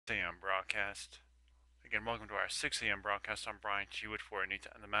a.m. broadcast. Again, welcome to our 6 a.m. broadcast. I'm Bryant Hewitt for Anita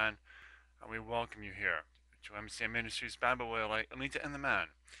and the Man, and we welcome you here to MCM Ministries Bible Way, Anita and the Man.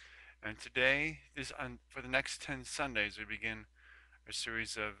 And today, for the next 10 Sundays, we begin a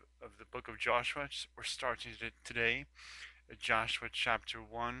series of the book of Joshua. We're starting today at Joshua chapter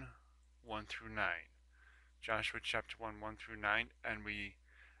 1, 1 through 9. Joshua chapter 1, 1 through 9, and we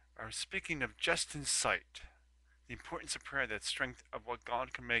are speaking of just in sight, the importance of prayer, that strength of what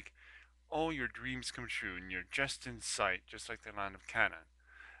God can make all your dreams come true, and you're just in sight, just like the land of Canaan.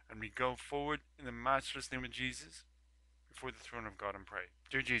 And we go forward in the matchless name of Jesus before the throne of God and pray.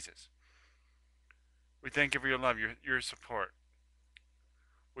 Dear Jesus, we thank you for your love, your support.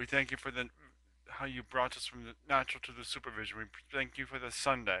 We thank you for how you brought us from the natural to the supervision. We thank you for the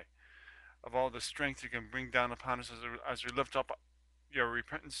Sunday of all the strength you can bring down upon us as we lift up our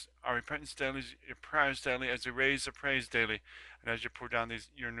repentance daily, your prayers daily, as we raise the praise daily, and as you pour down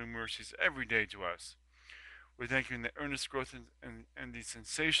your new mercies every day to us. We thank you in the earnest growth and the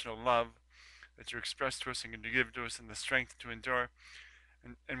sensational love that you express to us and can give to us, and the strength to endure.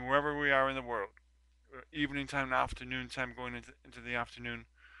 And wherever we are in the world, evening time, afternoon time, going into the afternoon,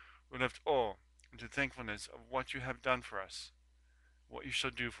 we lift all into thankfulness of what you have done for us, what you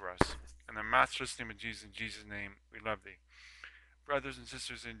shall do for us. In the matchless name of Jesus, in Jesus' name, we love thee. Brothers and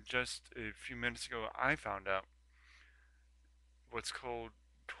sisters, in just a few minutes ago, I found out what's called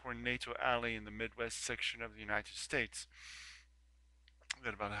Tornado Alley in the Midwest section of the United States,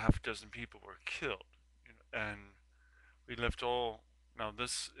 that about a half dozen people were killed. And we left all. Now,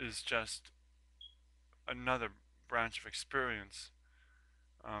 this is just another branch of experience.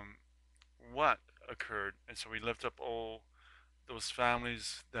 What occurred, and so we lift up all those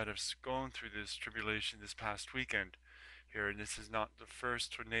families that have gone through this tribulation this past weekend here. And this is not the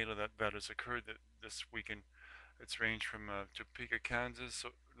first tornado that has occurred this weekend. It's ranged from Topeka, Kansas,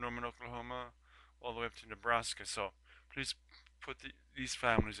 Norman, Oklahoma, all the way up to Nebraska. So please put these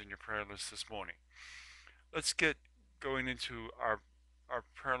families in your prayer list this morning. Let's get going into our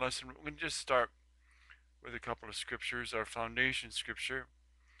prayer lesson. We're going to just start with a couple of scriptures. Our foundation scripture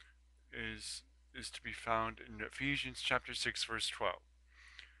is to be found in Ephesians chapter 6, verse 12.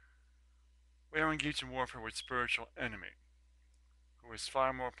 We are engaged in warfare with spiritual enemy, who is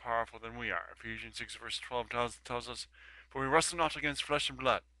far more powerful than we are. Ephesians 6, verse 12 tells us, "For we wrestle not against flesh and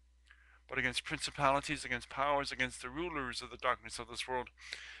blood, but against principalities, against powers, against the rulers of the darkness of this world,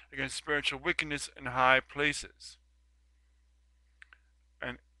 against spiritual wickedness in high places."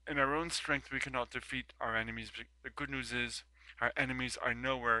 And in our own strength we cannot defeat our enemies. The good news is our enemies are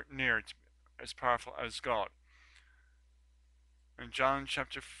nowhere near as powerful as God. In John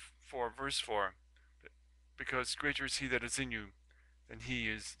chapter 4, verse 4, because greater is he that is in you than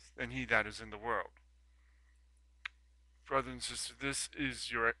he that is in the world. Brothers and sisters, this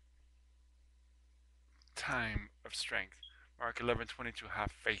is your time of strength. Mark 11:22,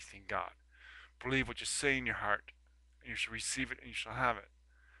 have faith in God. Believe what you say in your heart, and you shall receive it, and you shall have it.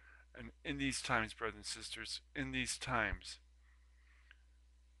 And in these times, brothers and sisters, in these times,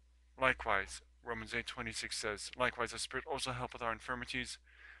 likewise, Romans 8:26 says, likewise the Spirit also helpeth our infirmities,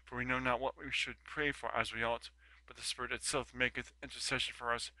 for we know not what we should pray for as we ought, but the Spirit itself maketh intercession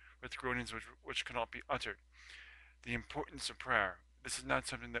for us with groanings which cannot be uttered. The importance of prayer. This is not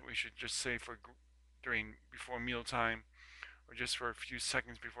something that we should just say before mealtime, or just for a few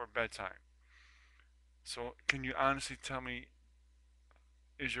seconds before bedtime. So can you honestly tell me,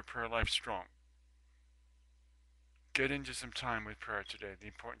 is your prayer life strong? Get into some time with prayer today. The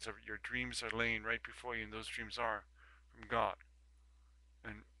importance of it. Your dreams are laying right before you, and those dreams are from God.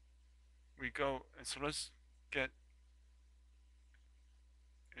 And we go, and so let's get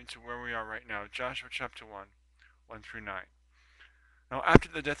into where we are right now. Joshua chapter 1, 1 through 9. Now after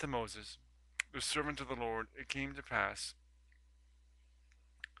the death of Moses, the servant of the Lord, it came to pass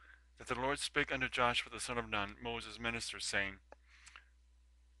that the Lord spake unto Joshua the son of Nun, Moses' minister, saying,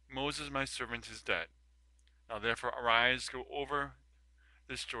 Moses my servant is dead. Now therefore arise, go over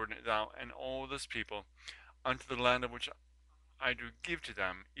this Jordan, thou and all this people, unto the land of which I do give to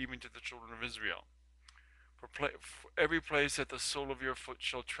them, even to the children of Israel. For every place that the sole of your foot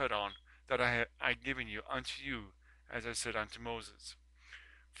shall tread on, that I given you unto you, as I said unto Moses.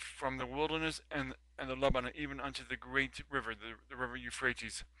 From the wilderness and the Lebanon, even unto the great river, the river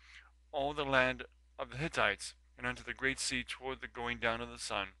Euphrates, all the land of the Hittites, and unto the great sea toward the going down of the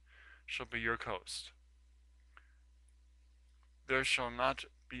sun, shall be your coast. There shall not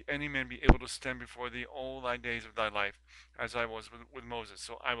be any man be able to stand before thee all thy days of thy life, as I was with Moses.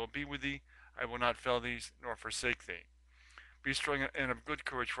 So I will be with thee, I will not fail thee, nor forsake thee. Be strong and of good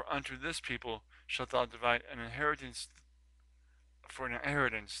courage, for unto this people shalt thou divide an inheritance for an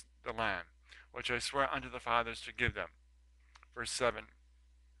inheritance the land, which I swear unto the fathers to give them. Verse 7,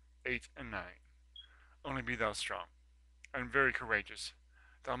 8, and 9. Only be thou strong, and very courageous.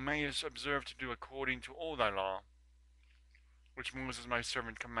 Thou mayest observe to do according to all thy law, which Moses my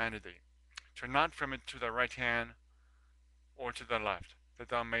servant commanded thee. Turn not from it to thy right hand, or to the left, that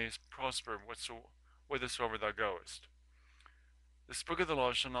thou mayest prosper whithersoever thou goest. This book of the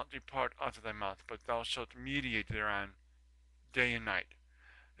law shall not depart out of thy mouth, but thou shalt meditate thereon day and night,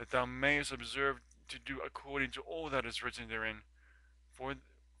 that thou mayest observe to do according to all that is written therein. For,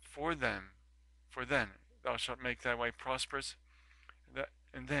 for then thou shalt make thy way prosperous,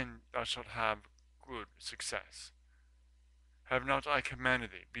 and then thou shalt have good success. Have not I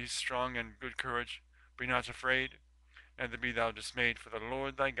commanded thee? Be strong and good courage, be not afraid, neither be thou dismayed, for the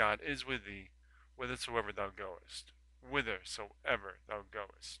Lord thy God is with thee, whithersoever thou goest. Whithersoever thou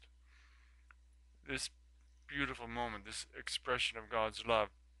goest. This beautiful moment, this expression of God's love,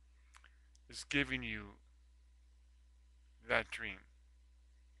 is giving you that dream.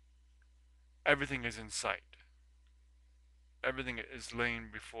 Everything is in sight. Everything is laying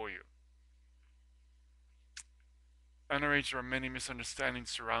before you. In our age, there are many misunderstandings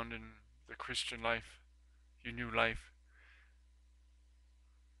surrounding the Christian life, your new life.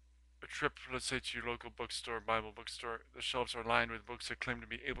 A trip, let's say, to your local bookstore, Bible bookstore, the shelves are lined with books that claim to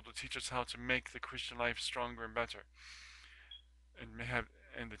be able to teach us how to make the Christian life stronger and better,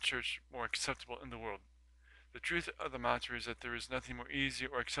 and the church more acceptable in the world. The truth of the matter is that there is nothing more easy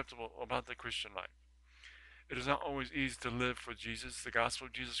or acceptable about the Christian life. It is not always easy to live for Jesus. The gospel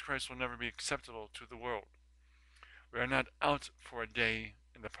of Jesus Christ will never be acceptable to the world. We are not out for a day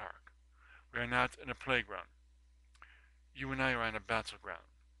in the park. We are not in a playground. You and I are on a battleground.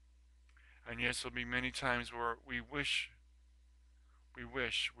 And yes, there'll be many times where we wish we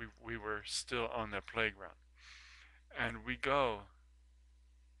were still on the playground. And we go,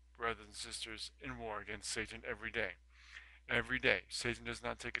 brothers and sisters, in war against Satan every day. Every day. Satan does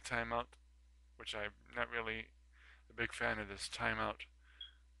not take a time out, which I'm not really a big fan of this time out,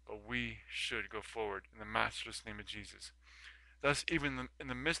 but we should go forward in the matchless name of Jesus. Thus, even in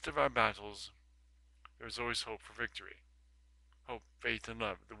the midst of our battles, there is always hope for victory. Hope, faith, and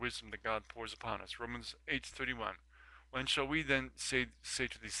love, the wisdom that God pours upon us. Romans 8:31. When shall we then say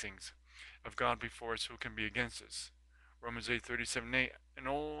to these things? If God be for us, who can be against us? Romans 8:37. Nay, in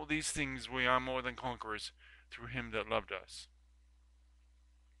all these things we are more than conquerors through him that loved us.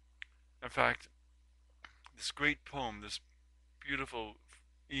 In fact, this great poem, this beautiful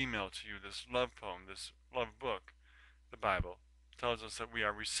email to you, this love poem, this love book, the Bible, tells us that we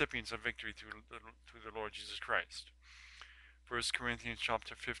are recipients of victory through the Lord Jesus Christ. 1 Corinthians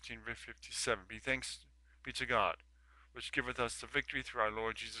chapter 15, verse 57. Thanks be to God, which giveth us the victory through our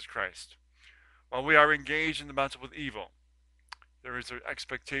Lord Jesus Christ. While we are engaged in the battle with evil, there is an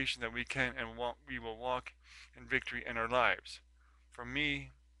expectation that we can and we will walk in victory in our lives. For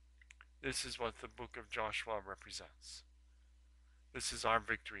me, this is what the book of Joshua represents. This is our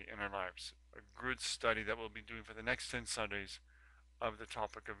victory in our lives. A good study that we'll be doing for the next 10 Sundays of the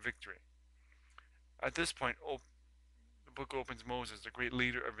topic of victory. At this point, the book opens. Moses, the great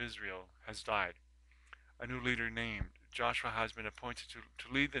leader of Israel, has died. A new leader named Joshua has been appointed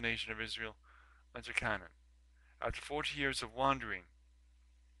to lead the nation of Israel unto Canaan. After 40 years of wandering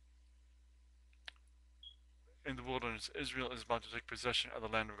in the wilderness, Israel is about to take possession of the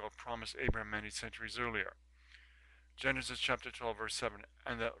land of God promised Abraham many centuries earlier. Genesis chapter 12, verse 7.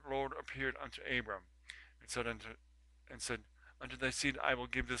 And the Lord appeared unto Abram and said, Unto thy seed I will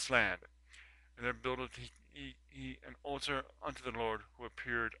give this land. And there buildeth he an altar unto the Lord who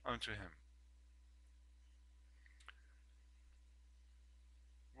appeared unto him.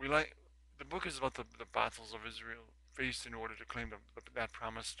 The book is about the battles of Israel faced in order to claim that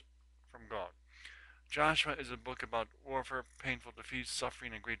promise from God. Joshua is a book about warfare, painful defeats,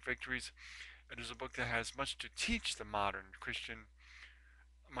 suffering, and great victories. It is a book that has much to teach the modern Christian,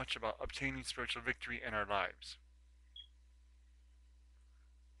 much about obtaining spiritual victory in our lives.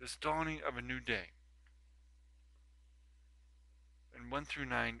 This dawning of a new day. In 1 through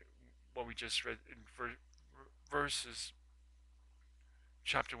 9, what we just read in verses,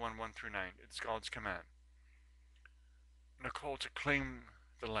 chapter 1, 1 through 9, it's God's command. And a call to claim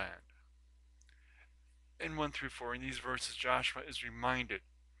the land. In 1 through 4, in these verses, Joshua is reminded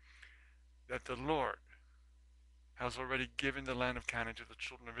that the Lord has already given the land of Canaan to the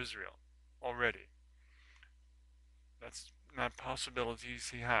children of Israel. Already. That's not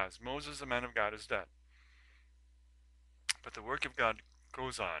possibilities he has. Moses, the man of God, is dead. But the work of God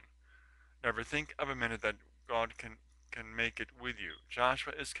goes on. Never think of a minute that God can make it with you.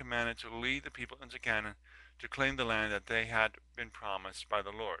 Joshua is commanded to lead the people into Canaan to claim the land that they had been promised by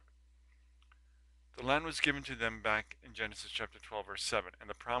the Lord. The land was given to them back in Genesis chapter 12, verse 7, and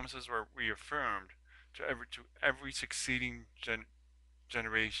the promises were reaffirmed to every succeeding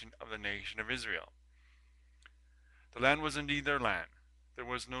generation of the nation of Israel. The land was indeed their land. There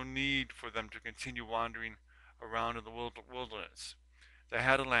was no need for them to continue wandering around in the wilderness. They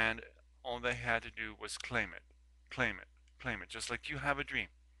had a land. All they had to do was claim it, claim it, claim it. Just like you have a dream.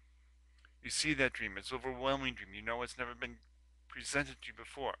 You see that dream. It's an overwhelming dream. You know it's never been presented to you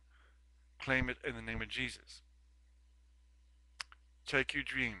before. Claim it in the name of Jesus. Take your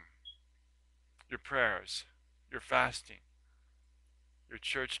dream, your prayers, your fasting, your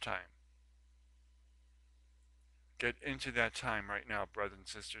church time. Get into that time right now, brothers and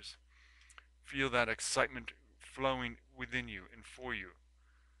sisters. Feel that excitement flowing within you and for you.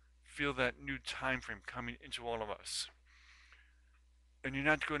 Feel that new time frame coming into all of us. And you're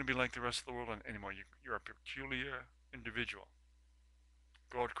not going to be like the rest of the world anymore. You're a peculiar individual.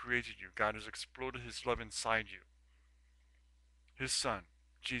 God created you. God has exploded His love inside you. His Son,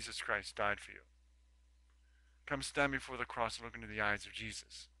 Jesus Christ, died for you. Come stand before the cross and look into the eyes of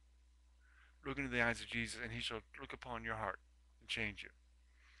Jesus. Look into the eyes of Jesus, and He shall look upon your heart and change you.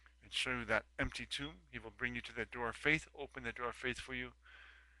 And show you that empty tomb. He will bring you to that door of faith, open that door of faith for you,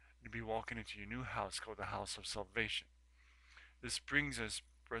 and you'll be walking into your new house called the house of salvation. This brings us,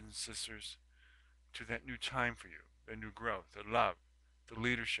 brothers and sisters, to that new time for you, the new growth, the love, the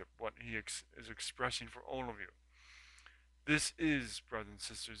leadership, what He is expressing for all of you. This is, brothers and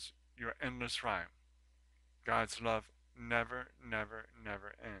sisters, your endless rhyme. God's love never, never,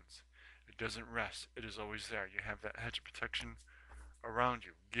 never ends. It doesn't rest. It is always there. You have that hedge of protection around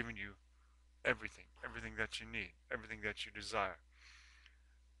you, giving you everything, everything that you need, everything that you desire.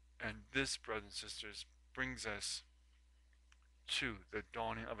 And this, brothers and sisters, brings us to the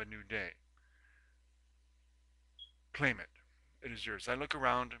dawning of a new day. Claim it. It is yours. I look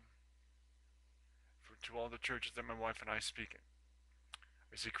around to all the churches that my wife and I speak in.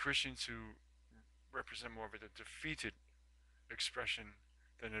 I see Christians who represent more of a defeated expression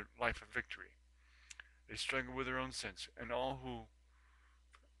than a life of victory. They struggle with their own sins, and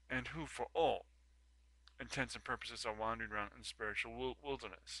who for all intents and purposes are wandering around in spiritual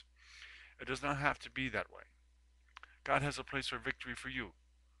wilderness. It does not have to be that way. God has a place for victory for you.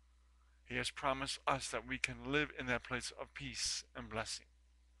 He has promised us that we can live in that place of peace and blessing.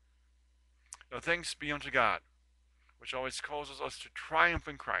 Now thanks be unto God, which always causes us to triumph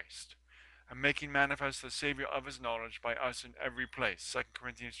in Christ, and making manifest the Savior of His knowledge by us in every place. 2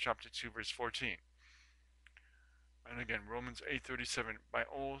 Corinthians chapter 2, verse 14. And again, Romans 8:37.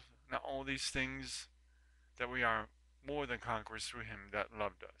 Now all these things that we are more than conquerors through Him that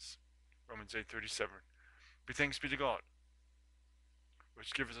loved us. Romans 8:37. But thanks be to God,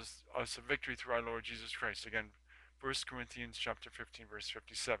 which gives us a victory through our Lord Jesus Christ. Again, 1 Corinthians chapter 15, verse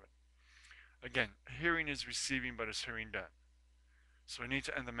 57. Again, hearing is receiving, but is hearing done. So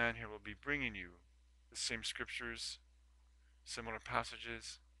Anita and the man here will be bringing you the same scriptures, similar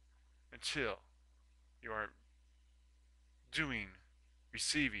passages, until you are doing,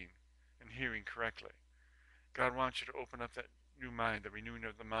 receiving, and hearing correctly. God wants you to open up that new mind, the renewing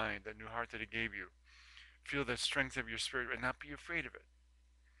of the mind, that new heart that He gave you. Feel the strength of your spirit and not be afraid of it.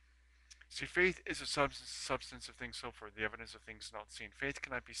 See, faith is a substance of things hoped for, the evidence of things not seen. Faith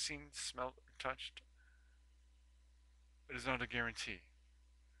cannot be seen, smelled, or touched. It is not a guarantee.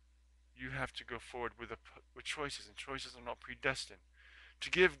 You have to go forward with choices, and choices are not predestined. To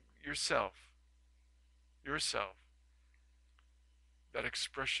give yourself, that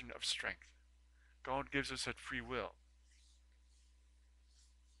expression of strength. God gives us that free will.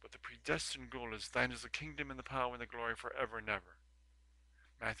 But the predestined goal is thine is the kingdom and the power and the glory forever and ever.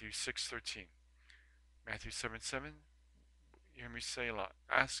 Matthew 6:13. Matthew 7:7. You hear me say a lot.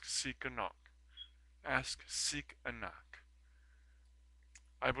 Ask, seek, and knock. Ask, seek, and knock.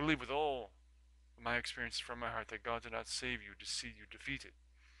 I believe with all my experience from my heart that God did not save you to see you defeated.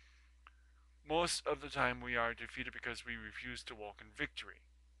 Most of the time we are defeated because we refuse to walk in victory.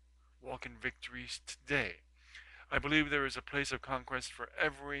 Walk in victories today. I believe there is a place of conquest for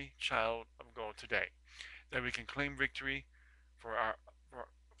every child of God today. That we can claim victory for our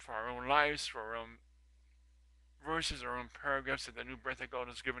own lives, for our own verses, our own paragraphs, and the new breath that God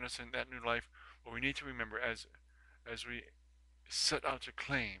has given us in that new life. What we need to remember as we set out to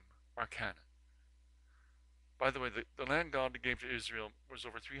claim our canon. By the way, the land God gave to Israel was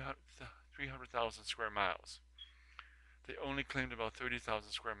over 300,000 square miles. They only claimed about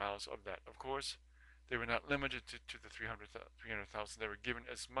 30,000 square miles of that. Of course, they were not limited to the 300,000. They were given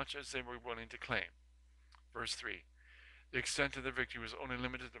as much as they were willing to claim. Verse 3. The extent of their victory was only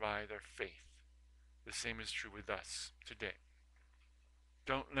limited by their faith. The same is true with us today.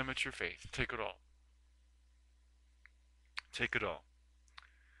 Don't limit your faith. Take it all. Take it all.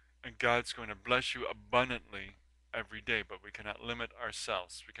 And God's going to bless you abundantly every day, but we cannot limit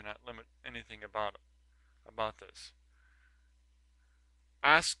ourselves. We cannot limit anything about this.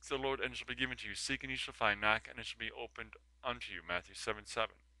 Ask the Lord and it shall be given to you. Seek and you shall find. Knock and it shall be opened unto you. Matthew 7:7.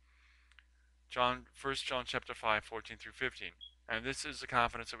 1 John chapter 5, 14 through 15. And this is the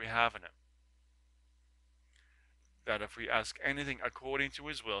confidence that we have in him. That if we ask anything according to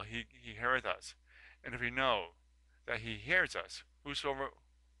his will, he heareth us. And if we know that he hears us,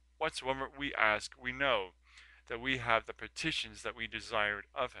 whatsoever we ask, we know that we have the petitions that we desired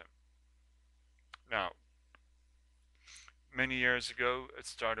of him. Now, many years ago, it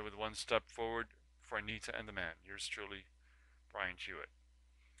started with one step forward for Anita and the man. Yours truly, Bryant Hewitt.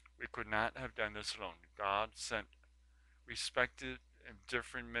 We could not have done this alone. God sent respected and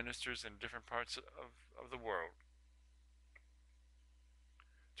different ministers in different parts of the world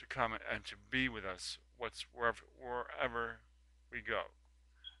to come and to be with us wherever we go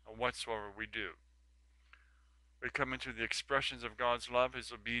and whatsoever we do. We come into the expressions of God's love,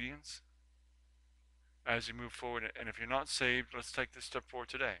 his obedience, as we move forward. And if you're not saved, let's take this step forward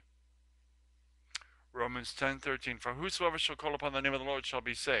today. Romans 10:13. For whosoever shall call upon the name of the Lord shall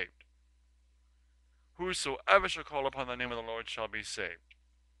be saved. Whosoever shall call upon the name of the Lord shall be saved.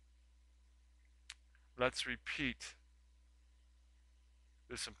 Let's repeat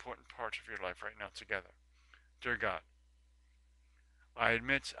this important part of your life right now together. Dear God, I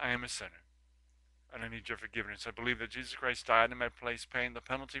admit I am a sinner, and I need your forgiveness. I believe that Jesus Christ died in my place, paying the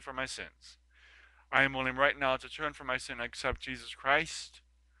penalty for my sins. I am willing right now to turn from my sin and accept Jesus Christ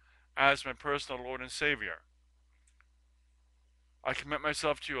as my personal Lord and Savior. I commit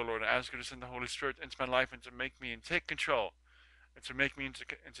myself to you, O Lord, and ask you to send the Holy Spirit into my life and to make me and take control and to make me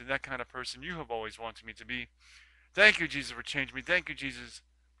into that kind of person you have always wanted me to be. Thank you, Jesus, for changing me. Thank you, Jesus,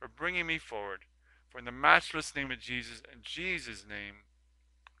 for bringing me forward. For in the matchless name of Jesus, in Jesus' name,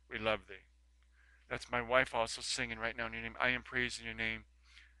 we love thee. That's my wife also singing right now in your name. I am praising your name.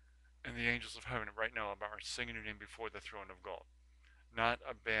 And the angels of heaven right now are singing your name before the throne of God. Not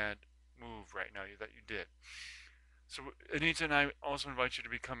a bad move right now that you did. So Anita and I also invite you to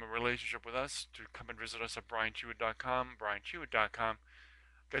become a relationship with us, to come and visit us at BryantHewitt.com, BryantHewitt.com.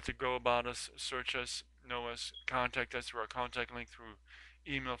 Get to go about us, search us, know us, contact us through our contact link, through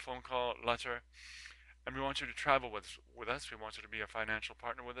email, phone call, letter. And we want you to travel with us. We want you to be a financial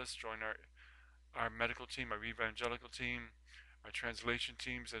partner with us. Join our medical team, our evangelical team, our translation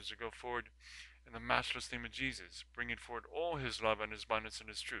teams as we go forward in the matchless name of Jesus, bringing forward all his love and his abundance and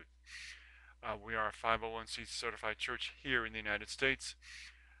his truth. We are a 501c certified church here in the United States.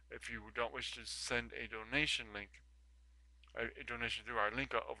 If you don't wish to send a donation through our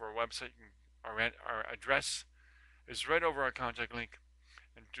link over our website, our address is right over our contact link.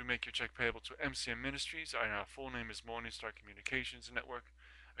 And do make your check payable to MCM Ministries. Our full name is Morning Star Communications Network.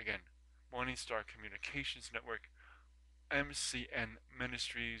 Again, Morning Star Communications Network, MCN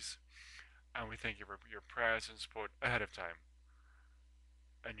Ministries. And we thank you for your prayers and support ahead of time.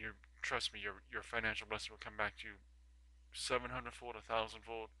 And trust me, your financial blessing will come back to you 700-fold,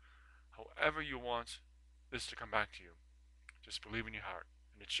 1,000-fold, however you want this to come back to you. Just believe in your heart,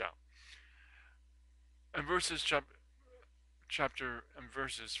 and it shall. And verses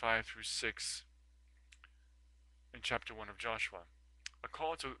 5 through 6 in chapter 1 of Joshua, a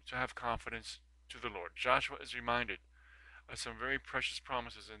call to have confidence to the Lord. Joshua is reminded of some very precious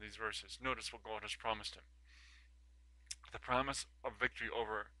promises in these verses. Notice what God has promised him. The promise of victory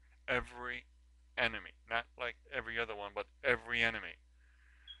over every enemy, not like every other one, but every enemy.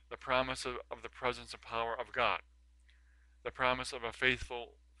 The promise of the presence and power of God. The promise of a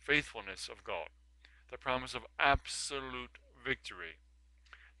faithfulness of God. The promise of absolute victory.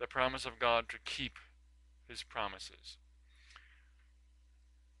 The promise of God to keep his promises.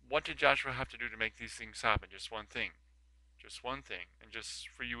 What did Joshua have to do to make these things happen? Just one thing. Just one thing. And just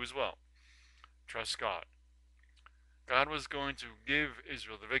for you as well. Trust God. God was going to give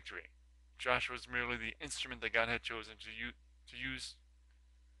Israel the victory. Joshua was merely the instrument that God had chosen to use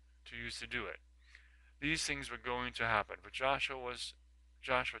to do it. These things were going to happen. For Joshua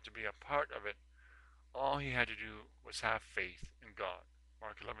to be a part of it, all he had to do was have faith in God.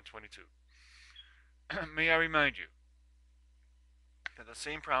 Mark 11:22. May I remind you that the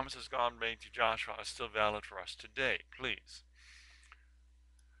same promises God made to Joshua are still valid for us today, please.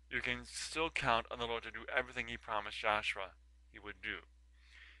 You can still count on the Lord to do everything he promised Joshua he would do.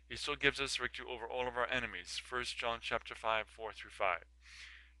 He still gives us victory over all of our enemies. 1 John chapter 5, 4 through 5.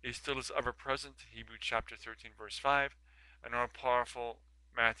 He still is ever present. Hebrews chapter 13, verse 5. And all powerful.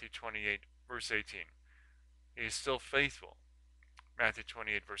 Matthew 28, verse 18. He is still faithful. Matthew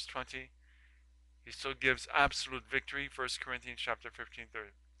 28 verse 20. He still gives absolute victory. 1 Corinthians chapter 15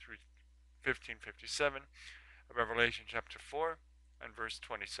 through 15:57. Revelation chapter 4 and verse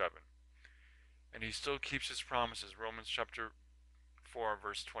 27. And he still keeps his promises. Romans chapter 4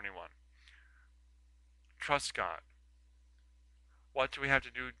 verse 21. Trust God. What do we have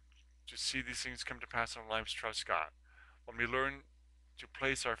to do to see these things come to pass in our lives? Trust God. When we learn to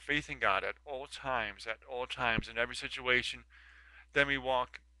place our faith in God at all times, in every situation, then we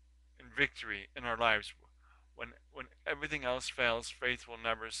walk in victory in our lives. When everything else fails, faith will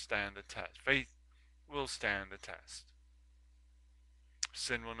never stand the test. Faith will stand the test.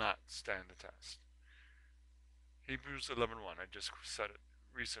 Sin will not stand the test. Hebrews 11:1. I just said it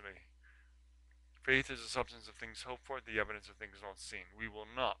recently. Faith is the substance of things hoped for, the evidence of things not seen. We will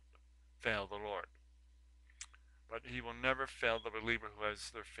not fail the Lord, but he will never fail the believer who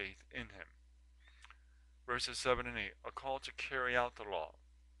has their faith in him. Verses 7 and 8. A call to carry out the law.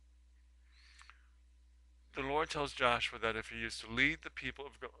 The Lord tells Joshua that if he is to lead the people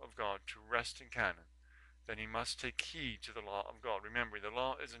of God to rest in Canaan, then he must take heed to the law of God. Remember, the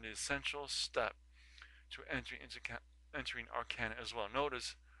law is an essential step to entering our Canaan as well.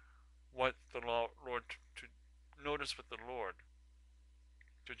 Notice what the Lord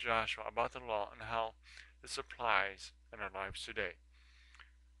to Joshua about the law and how this applies in our lives today.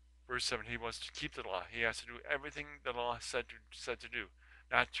 Verse 7, he was to keep the law. He has to do everything the law said to do,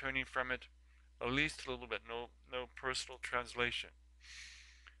 not turning from it at least a little bit. No personal translation.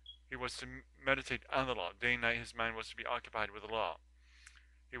 He was to meditate on the law. Day and night his mind was to be occupied with the law.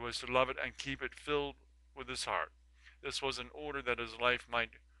 He was to love it and keep it filled with his heart. This was in order that his life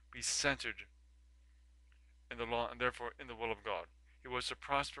might be centered in the law and therefore in the will of God. He was to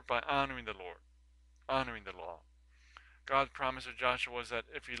prosper by honoring the Lord, honoring the law. God's promise to Joshua was that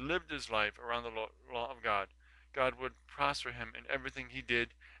if he lived his life around the law of God, God would prosper him in everything he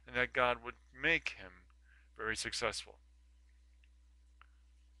did, and that God would make him very successful.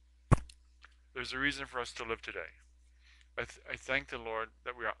 There's a reason for us to live today. I thank the Lord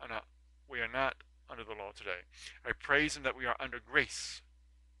that we are not under the law today. I praise him that we are under grace.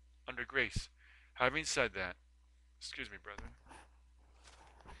 Under grace. Having said that, excuse me, brethren.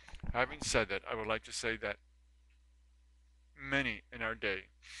 Having said that, I would like to say that many in our day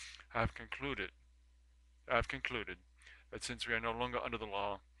have concluded that since we are no longer under the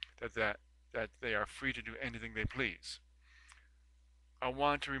law, that they are free to do anything they please. I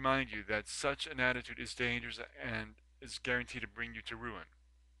want to remind you that such an attitude is dangerous and is guaranteed to bring you to ruin.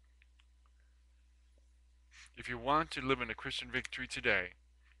 If you want to live in a Christian victory today,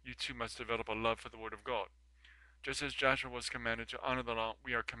 you too must develop a love for the Word of God. Just as Joshua was commanded to honor the law,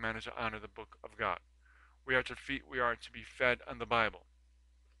 we are commanded to honor the book of God. We are to be fed on the Bible.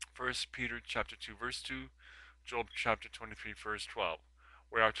 1 Peter chapter 2 verse 2, Job chapter 23 verse 12.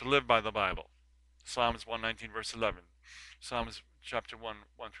 We are to live by the Bible. Psalms 119 verse 11, Psalms chapter 1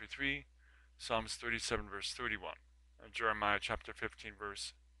 through 3, Psalms 37 verse 31, Jeremiah chapter 15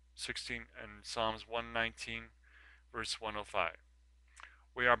 verse 16, and Psalms 119 verse 105.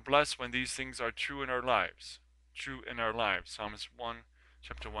 We are blessed when these things are true in our lives. Psalms 1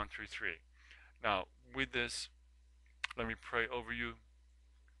 chapter 1 through 3. Now, with this, let me pray over you.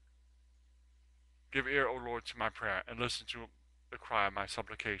 Give ear, O Lord, to my prayer, and listen to the cry of my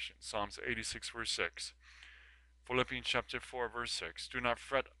supplication. Psalms 86 verse 6. Philippians chapter 4 verse 6. Do not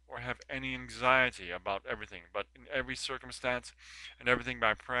fret or have any anxiety about everything, but in every circumstance and everything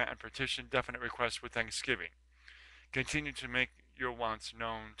by prayer and petition, definite requests with thanksgiving. Continue to make your wants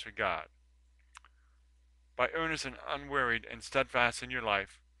known to God. By earnest and unwearied and steadfast in your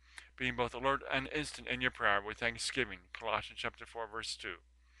life, being both alert and instant in your prayer with thanksgiving. Colossians chapter 4 verse 2.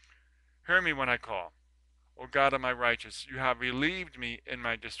 Hear me when I call. O God of my righteous, you have relieved me in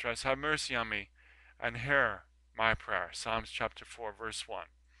my distress. Have mercy on me and hear my prayer. Psalms chapter 4 verse 1.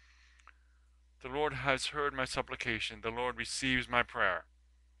 The Lord has heard my supplication. The Lord receives my prayer.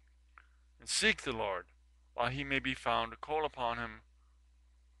 And seek the Lord while he may be found. Call upon him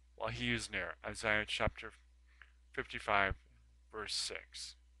while he is near. Isaiah chapter 55 verse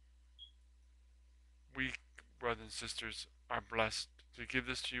 6. We, brothers and sisters, are blessed to give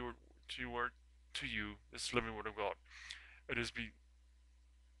this to you, this living word of God. It is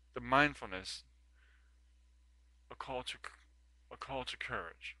the mindfulness, a call to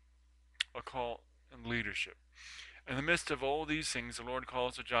courage, a call in leadership. In the midst of all these things, the Lord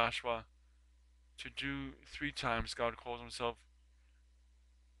calls to Joshua to do 3 times. God calls himself,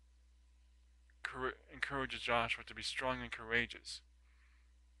 encourages Joshua to be strong and courageous.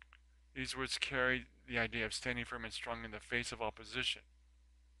 These words carry the idea of standing firm and strong in the face of opposition.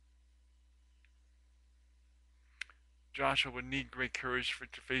 Joshua would need great courage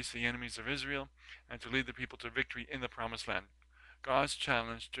to face the enemies of Israel and to lead the people to victory in the promised land. God's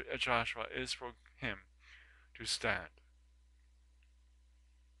challenge to Joshua is for him to stand.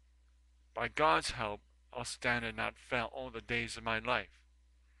 By God's help, I'll stand and not fail all the days of my life.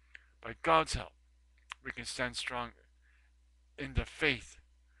 By God's help, we can stand strong in the faith.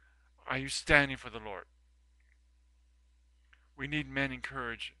 Are you standing for the Lord? We need men in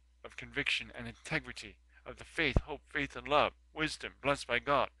courage of conviction and integrity, of the faith, hope, faith, and love, wisdom, blessed by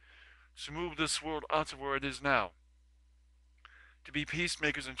God, to move this world out of where it is now, to be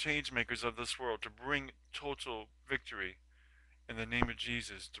peacemakers and change makers of this world, to bring total victory in the name of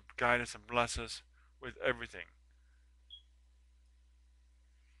Jesus, to guide us and bless us with everything.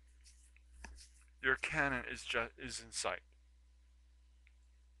 Your cannon is in sight.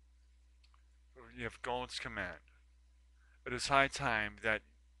 You have God's command. It is high time that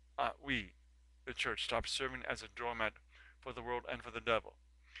we, the church, stop serving as a doormat for the world and for the devil.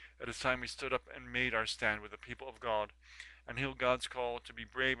 It is time we stood up and made our stand with the people of God and healed God's call to be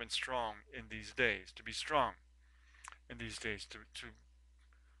brave and strong in these days, to be strong in these days, to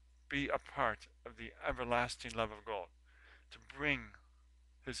be a part of the everlasting love of God, to bring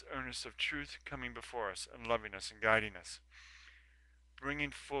his earnest of truth coming before us and loving us and guiding us,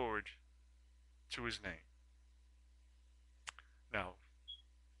 bringing forward to his name. Now,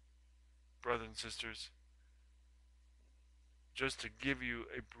 brothers and sisters, just to give you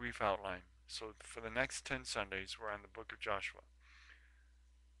a brief outline. So for the next 10 Sundays, we're on the book of Joshua.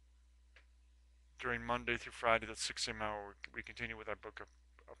 During Monday through Friday, the 6 a.m. hour, we continue with our book of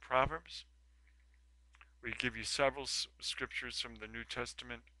Proverbs. We give you several scriptures from the New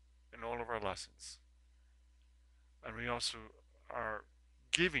Testament in all of our lessons. And we also are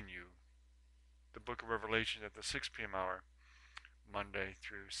giving you the book of Revelation at the 6 p.m. hour, Monday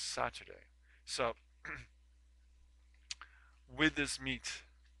through Saturday. So, with this meat,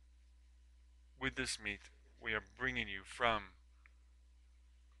 we are bringing you from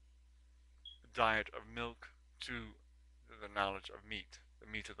the diet of milk to the knowledge of meat,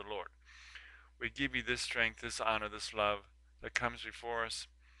 the meat of the Lord. We give you this strength, this honor, this love that comes before us,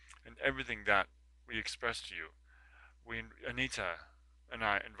 and everything that we express to you. Anita and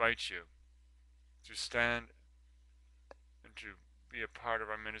I invite you to stand and to be a part of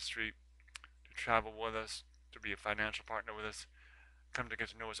our ministry, to travel with us, to be a financial partner with us. Come to get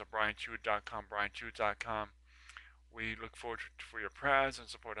to know us at BryantHewitt.com, BryantHewitt.com. We look forward for your prayers and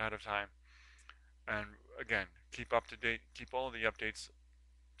support ahead of time. And again, keep up to date, keep all the updates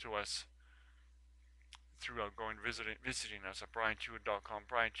to us through going visiting us at BryantHewitt.com,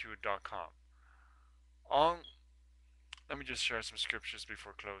 BryantHewitt.com. Let me just share some scriptures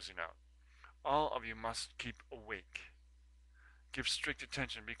before closing out. All of you must keep awake. Give strict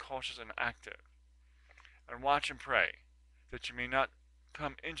attention, be cautious and active, and watch and pray, that you may not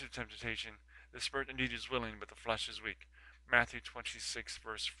come into temptation. The spirit indeed is willing, but the flesh is weak. Matthew 26,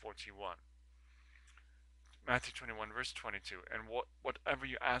 verse 41. Matthew 21, verse 22. And whatever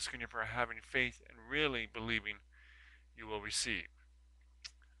you ask in your prayer, having faith and really believing, you will receive.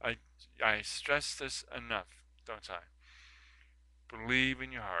 I stress this enough, don't I? Believe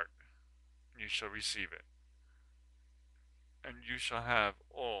in your heart, and you shall receive it. And you shall have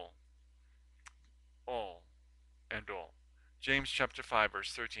all, and all. James chapter 5,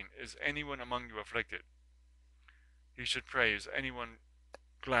 verse 13. Is anyone among you afflicted? He should pray. Is anyone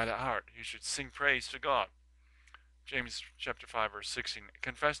glad at heart? He should sing praise to God. James chapter 5, verse 16.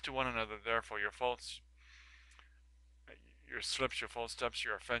 Confess to one another, therefore, your faults, your slips, your false steps,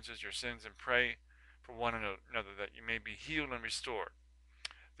 your offenses, your sins, and pray for one another, that you may be healed and restored.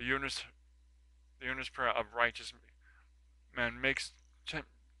 The earnest prayer of righteous man makes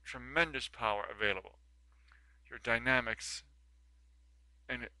tremendous power available. Your dynamics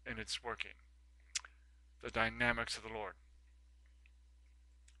in its working. The dynamics of the Lord.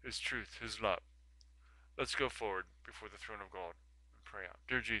 His truth, his love. Let's go forward before the throne of God and pray out.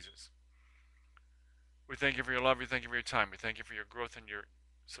 Dear Jesus, we thank you for your love, we thank you for your time, we thank you for your growth and your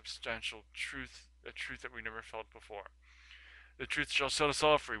substantial truth, the truth that we never felt before. The truth shall set us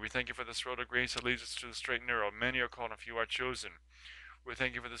all free. We thank you for this road of grace that leads us to the straight and narrow. Many are called and few are chosen. We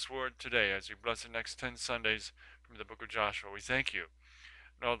thank you for this word today as we bless the next 10 Sundays from the book of Joshua. We thank you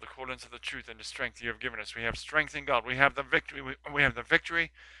in all the accordance of the truth and the strength you have given us. We have strength in God. We have the victory. We have the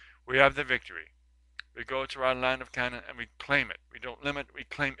victory. We have the victory. We go to our land of Canaan and we claim it. We don't limit. We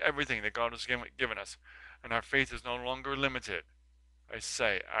claim everything that God has given us. And our faith is no longer limited. I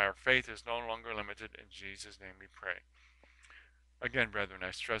say, our faith is no longer limited. In Jesus' name we pray. Again, brethren,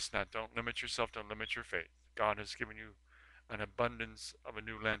 I stress not, don't limit yourself, don't limit your faith. God has given you an abundance of a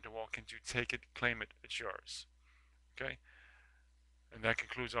new land to walk into. Take it, claim it, it's yours. Okay? And that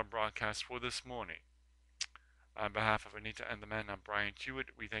concludes our broadcast for this morning. On behalf of Anita and the Man, I'm Bryant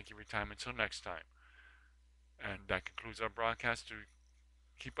Hewitt. We thank you for your time. Until next time. And that concludes our broadcast. To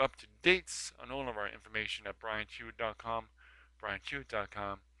keep up to dates on all of our information at BryantHewitt.com,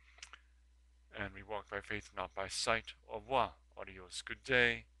 BryantHewitt.com. And we walk by faith, not by sight. Au revoir. Adios. Good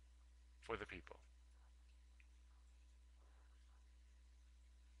day for the people.